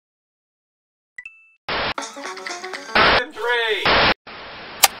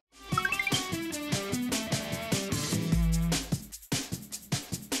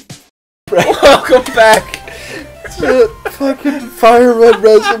Welcome back. Fucking Fireman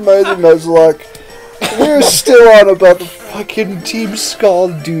Randomizer Nuzlocke. We're still on about the fucking Team Skull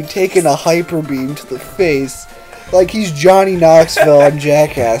dude taking a hyper beam to the face. Like he's Johnny Knoxville on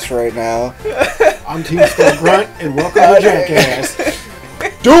Jackass right now. I'm Team Skull Grunt, and welcome to Jackass.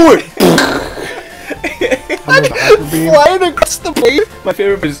 Do it! I'm with the hyper beam. Flying across the plate. My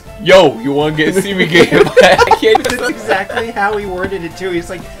favorite is, yo, you want to see me get hit by That's exactly how he worded it too. He's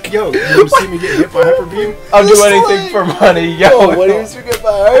like, yo, you want to see me get hit by hyper beam? I'll do anything for money, yo. Oh, what is you get by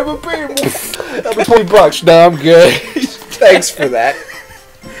hyper beam? That'll be $20. No, I'm good. Thanks for that.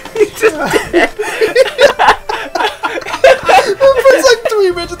 It's like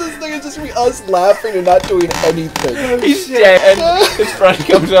 3 minutes of this thing is just be us laughing and not doing anything. He's dead, and his friend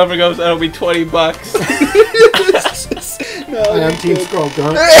comes over and goes, that'll be $20. No, I'm Team good. Skull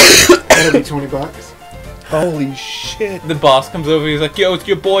Grunt. That'll be $20. Holy shit. The boss comes over, he's like, yo, it's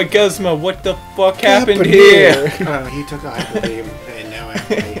your boy Guzma, what the fuck happened here? He took a hyper beam, and now I have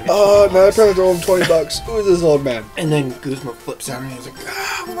to pay him Oh, $20. no, I probably owe him $20. Who is this old man? And then Guzma flips out and he's like,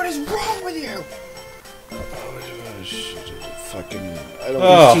 what is wrong with you? Fucking, I don't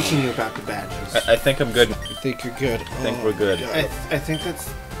Oh. He's teaching you about the badges. I think I'm good. think you're good. I think we're good. I think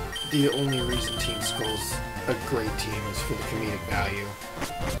that's the only reason Team Skull's a great team is for the comedic value.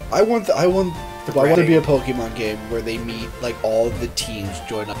 I want to branding. be a Pokemon game where they meet like all the teams,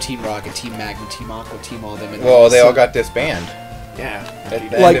 join up Team Rocket, Team Magma, Team Aqua, Team all them. And Well, they all got disbanded. Yeah.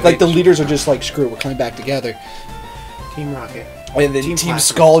 like the leaders are just like, screw it, we're coming back together. Team Rocket. And then Team Team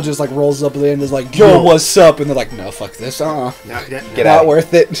Plastic. Skull just like rolls up at the end and is like, yo, what's up? And they're like, no, fuck this. Get Get Not out.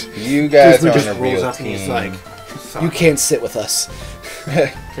 worth it. You guys Guzma are just on a rolls real up and he's team. like, You can't sit with us.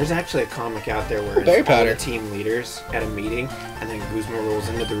 There's actually a comic out there where Berry it's all powder. the team leaders at a meeting, and then Guzma rolls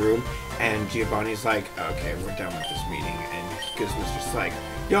into the room, and Giovanni's like, okay, we're done with this meeting, and Guzma's just like,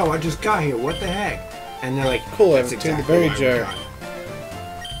 yo, I just got here, what the heck? And they're like, Cool, that's I haven't exactly tuned the why berry we're jar.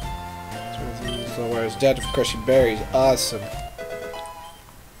 done. So where's Dad for crushing berries? Awesome.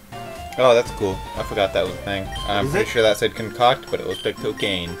 Oh, that's cool. I forgot that was a thing. I'm Is pretty it? sure that said concoct, but it looked like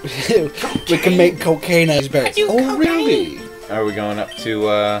cocaine. We can make cocaine out of these berries. Oh, really? Are we going up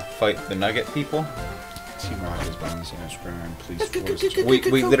to fight the Nugget people? Team Rocket is buying this Instagram, please.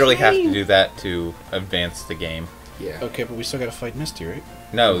 We literally have to do that to advance the game. Yeah. Okay, but we still gotta fight Misty, right?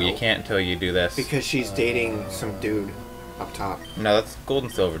 No, No. you can't until you do this. Because she's dating some dude up top. No, that's gold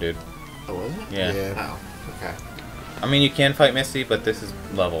and silver, dude. Oh, was it? Yeah. Oh, okay. I mean, you can fight Misty, but this is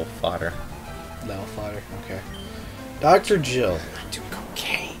level fodder. Level fodder, okay. Dr. Jill. I'm doing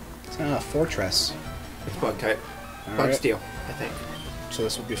cocaine. It's not a fortress. It's bug type. Bug Alright. steel, I think. So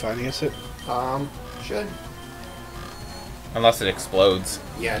this would be fine against it? Should. Unless it explodes.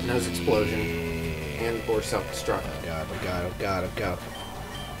 Yeah, it knows explosion. And or self-destruct. Oh god, oh god, oh god, oh god.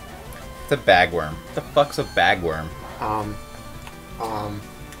 It's a bagworm. What the fuck's a bagworm?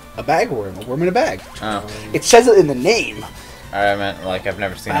 A bagworm, a worm in a bag. Oh. It says it in the name. I meant, like, I've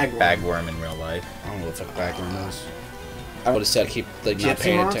never seen Bagworm. a bagworm in real life. I don't know what the fuck a bagworm is. I would have said keep like not Gypsy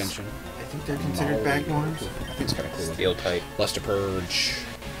paying moths? attention. I think they're considered bagworms. I think it's kind of cool. Steel type. Luster Purge.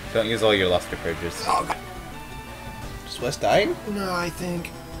 Don't use all your luster purges. Oh, God. Is Wes dying? No, I think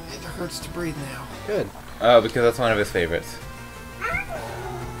it hurts to breathe now. Good. Oh, because that's one of his favorites.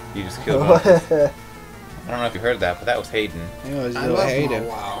 You just killed one. I don't know if you heard that, but that was Hayden. I love Hayden.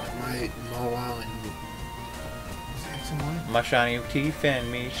 Mawile. My Mawile and Saxon one. My shiny teeth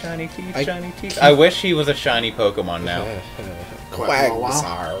and me, shiny teeth, I shiny teeth. I wish he was a shiny Pokemon now.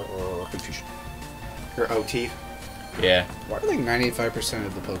 Quagsire. Confusion. Or Oteef. Yeah. Why are like 95%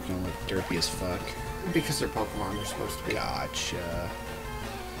 of the Pokemon look derpy as fuck? Because they're Pokemon, they're supposed to be. Gotcha.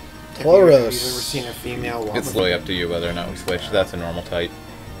 Have you ever Chloros. seen a female Wobbuffet? It's really up to you whether or not we switch. That's a normal type.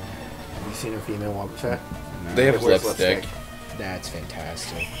 Have you seen a female Wobbuffet? They have It wears lipstick. That's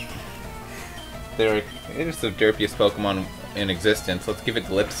fantastic. They're just the derpiest Pokemon in existence. Let's give it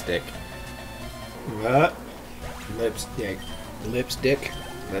lipstick. What? Lipstick. Lipstick.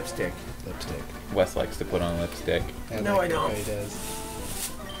 Lipstick. Lipstick. Wes likes to put on lipstick. No, I don't. He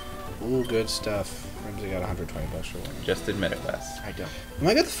does. Ooh, good stuff. Ramsey got $120 for one. Just admit it, Wes. I don't. Am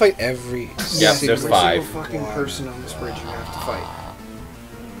I got to fight every? Yep, single there's Every 5. single fucking person on this bridge you have to fight.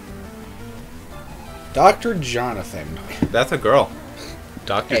 Dr. Jonathan. That's a girl.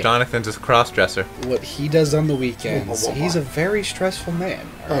 Dr. Hey. Jonathan's a cross-dresser. What he does on the weekends. Whoa. He's a very stressful man.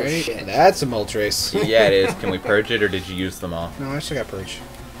 Oh, Alright? shit. That's a Moltres. Yeah, it is. Can we purge it, or did you use them all? No, I still got Purge.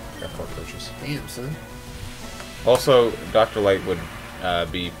 Got 4 Purges. Damn, son. Also, Dr. Light would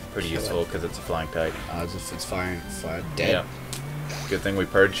be pretty useful because it's a flying type. Odds if it's fine. Dead. Yeah. Good thing we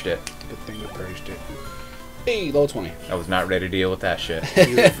purged it. Good thing we purged it. Hey, low 20. I was not ready to deal with that shit.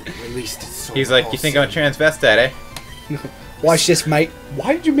 You've released it so He's like, you think I'm a transvestite, eh? Watch this, mate.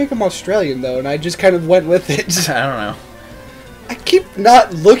 Why did you make him Australian, though? And I just kind of went with it. I don't know. I keep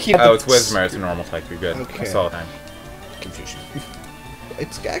not looking at Oh, it's Wismer. It's a normal type. You're good. Okay. I saw it. Confusion.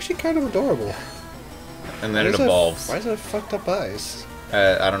 It's actually kind of adorable. And then it evolves. Why is it fucked up eyes?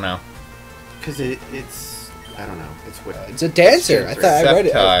 I don't know. Because it's... I don't know. It's what... It's a dancer. I thought I read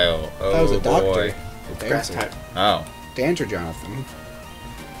it. Septile. That was Oh, a doctor. boy. A grass dancer. type. Oh. Dancer Jonathan.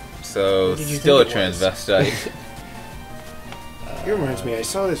 So, What did you still a think it was? transvestite. It reminds me, I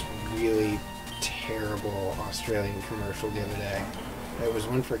saw this really terrible Australian commercial the other day. It was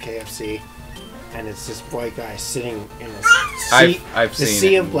one for KFC, and it's this white guy sitting in a sea, I've the seen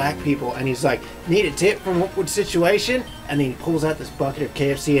sea it. of black people, and he's like, "Need a tip from what situation?" And then he pulls out this bucket of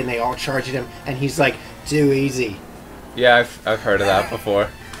KFC, and they all charge at him, and he's like, "Too easy." Yeah, I've heard of that before.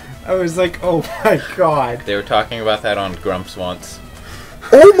 I was like, "Oh my god!" They were talking about that on Grumps once.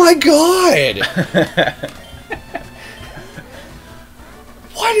 Oh my god!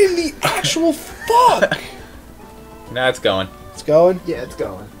 What in the actual fuck? Now it's going. It's going? Yeah, it's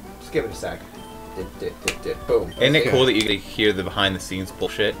going. Just give it a sec. Boom. Isn't it Okay. cool that you get to hear the behind the scenes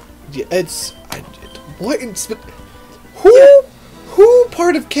bullshit? Yeah, it's... what in... Who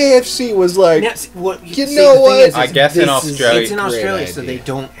part of KFC was like... Now, see, what, You see, know the thing what? is, I guess in this is Australia- it's in a great Australia, so idea. they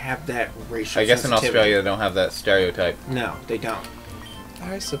don't have that racial I guess in sensitivity. Australia they don't have that stereotype. No, they don't.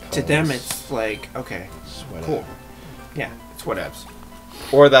 I suppose. To them, it's like, okay, Sweat cool. out. Yeah, it's whatevs.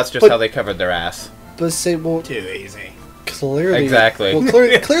 Or that's just But- how they covered their ass. But say, well, Too easy. clearly... Exactly. Well,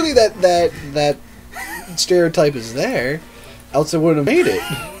 clearly that stereotype is there, else it wouldn't have made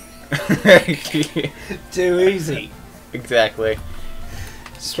it. Too easy. Exactly.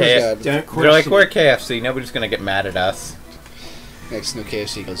 Swear to God. Don't They're like, question- we're KFC, nobody's gonna get mad at us. Next no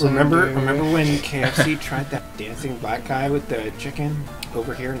KFC goes... Remember when KFC tried that dancing black guy with the chicken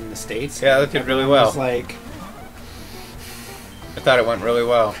over here in the States? Yeah, that did really Everyone well. was like, I thought it went really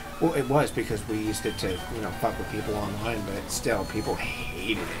well. well, it was because we used it to, fuck with people online, but still, people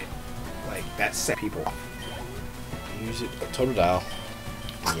hated it. Like, that set people off. Use it. Total dial.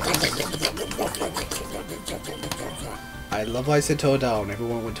 I love how I said Total Dial and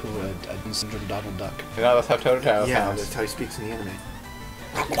everyone went to a syndrome Donald Duck. You know, that's how Totoro Yeah, sounds. that's how he speaks in the anime.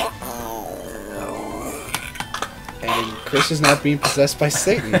 And Chris is not being possessed by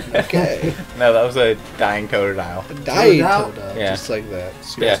Satan. Okay. No, that was a dying Totodile. Died Dial? Total Dial, Yeah. just like that.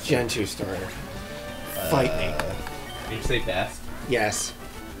 Yeah. Gen 2 starter. Fight me. Did you say best? Yes.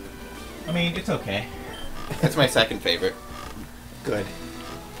 I mean, it's okay. It's my second favorite. Good.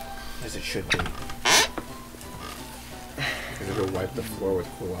 As it should be. It'll wipe the floor with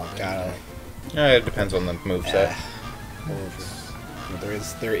cool water. Gotta. It depends on the moveset.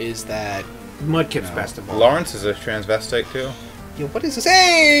 There is that. Mudkip's best of all. Lawrence is a transvestite too. Yo, what is this?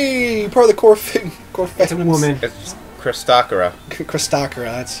 Hey, part of the core It's a woman. It's Christokera.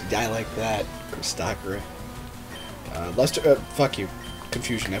 Christokera. I like that. Christokera. Luster. Fuck you.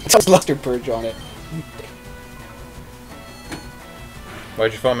 Confusion. It says Luster Purge on it.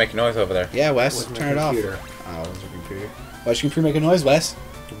 Why'd your phone make a noise over there? Yeah, Wes. Wasn't Turn it my off. computer. Oh, it was your computer. Why should your computer make a noise, Wes?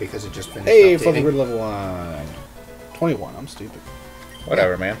 Because it just finished Hey, updating. fluffy grid level 1. 21. I'm stupid.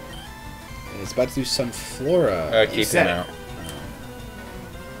 Whatever, man. And it's about to do some flora. Keep said him out.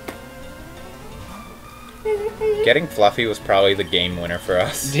 Getting Fluffy was probably the game winner for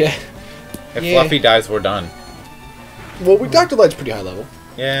us. Yeah. If Yeah. Fluffy dies, we're done. Well, Dr. Light's pretty high level.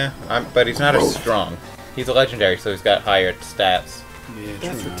 Yeah, but he's not as strong. He's a legendary, so he's got higher stats. Yeah,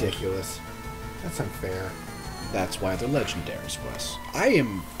 That's true. ridiculous. That's unfair. That's why they're legendaries, Wes. I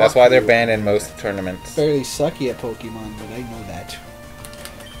am That's why they're banned in most tournaments. fairly sucky at Pokemon, but I know that.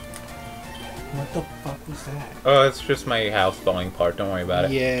 What the fuck was that? Oh, it's just my house falling apart. Don't worry about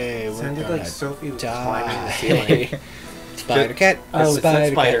it. Yay, we're Sounded gonna like Sophie was die. climbing the ceiling. Spider cat. Oh, it's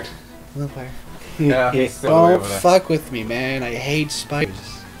that spider. Yeah, he's still way Don't over there. fuck with me, man. I hate spiders.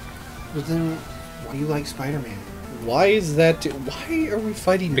 But then, why do you like Spider-Man? Why is that? Why are we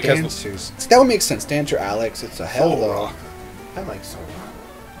fighting Because- dancers? That would make sense. Dancer Alex. It's a hell though. Rock. I like Soul Rock.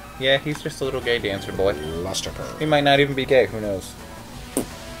 Yeah, he's just a little gay dancer boy. Luster Pearl. He might not even be gay. Who knows?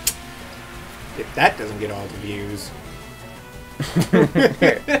 If that doesn't get all the views,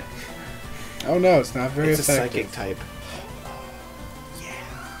 Oh no, it's not very it's a effective. psychic type.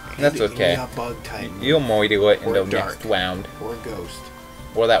 That's Maybe okay. a bug type. You'll moity it Or into dark. next round. Or ghost.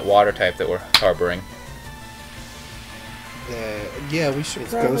 Or that water type that we're harboring. Yeah, we should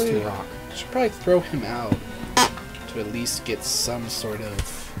It's Ghost probably and Rock. should probably throw him out to at least get some sort of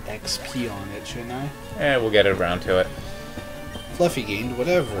XP on it, shouldn't I? We'll get around to it. Fluffy gained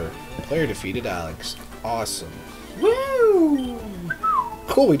whatever. Player defeated Alex. Awesome. Woo!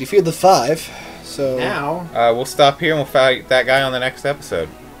 Cool, we defeated the 5. So Now, We'll stop here and we'll fight that guy on the next episode.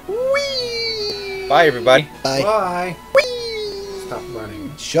 Whee! Bye, everybody. Bye. bye. Whee! Stop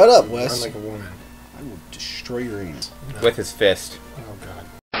running. Shut up, Run Wes. like a woman. I will destroy your aim. With his fist. Oh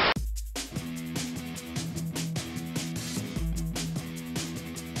god.